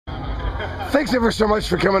Thanks ever so much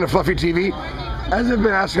for coming to Fluffy TV. As I've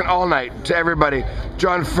been asking all night to everybody,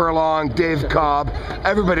 John Furlong, Dave Cobb,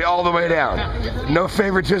 everybody all the way down. No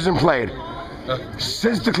favoritism played.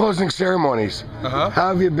 Since the closing ceremonies, how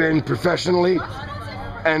have you been professionally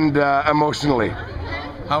and emotionally?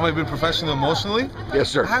 How have I been professionally and emotionally? Yes,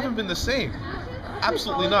 sir. I haven't been the same.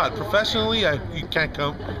 Absolutely not. Professionally, you can't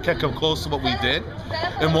come close to what we did.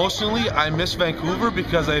 Emotionally, I miss Vancouver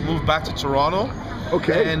because I moved back to Toronto.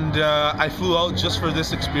 Okay. And I flew out just for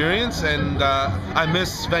this experience, and I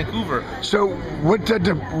miss Vancouver. So, what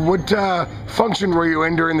function were you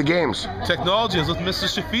in during the games? Technology. I was with Mr.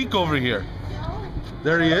 Shafiq over here.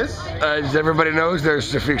 There he is. As everybody knows,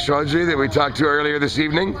 there's Shafiq Chaudhry that we talked to earlier this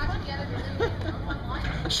evening.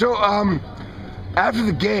 So, after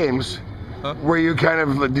the games, were you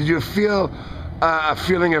did you feel a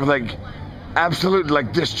feeling of like absolute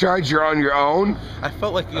discharge? You're on your own? I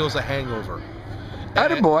felt like it was a hangover.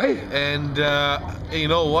 Attaboy. And you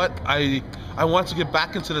know what? I want to get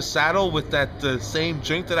back into the saddle with that same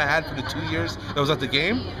drink that I had for the 2 years that was at the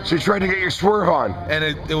game. So you tried to get your swerve on? And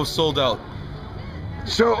it was sold out.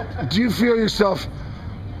 So, do you feel yourself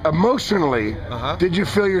emotionally, did you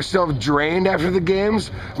feel yourself drained after the games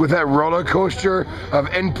with that roller coaster of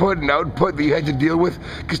input and output that you had to deal with?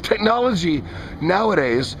 Because technology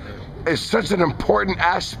nowadays is such an important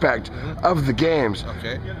aspect of the games.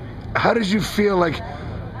 Okay. How did you feel like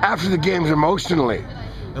after the games emotionally?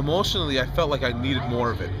 Emotionally, I felt like I needed more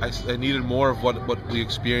of it. I needed more of what we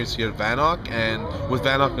experienced here at VANOC, and with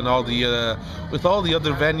VANOC and all the with all the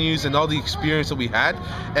other venues and all the experience that we had.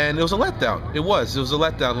 And it was a letdown. It was a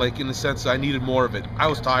letdown, like in the sense that I needed more of it. I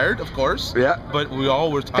was tired, of course. Yeah. But we all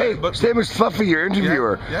were tired. Hey, same as Fluffy, your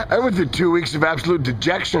interviewer. Yeah. I went through 2 weeks of absolute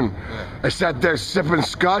dejection. Yeah. I sat there sipping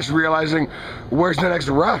scotch, realizing, where's the next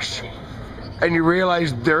rush? And you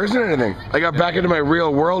realize there isn't anything. I got back into my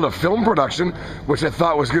real world of film production, which I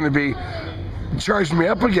thought was going to be charged me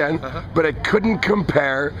up again, but it couldn't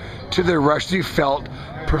compare to the rush you felt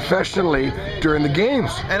professionally during the games.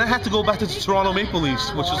 And I had to go back to the Toronto Maple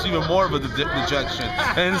Leafs, which was even more of a dejection.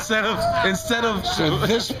 And instead of so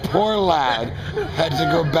this poor lad had to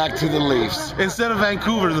go back to the Leafs instead of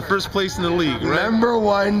Vancouver, the first place in the league, right? Number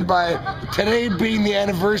one by today being the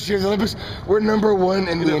anniversary of the Olympics. We're number one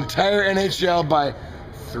in the entire NHL by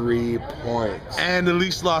 3 points. And the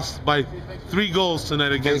Leafs lost by 3 goals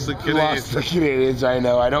tonight against the Canadiens. Lost the Canadiens, I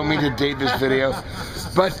know. I don't mean to date this video,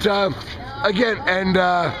 but again, and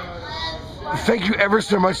thank you ever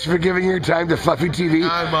so much for giving your time to Fluffy TV.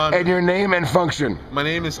 And your name and function. My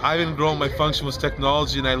name is Ivan Grom. My function was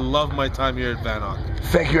technology, and I love my time here at VANOC.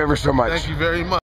 Thank you ever so much. Thank you very much.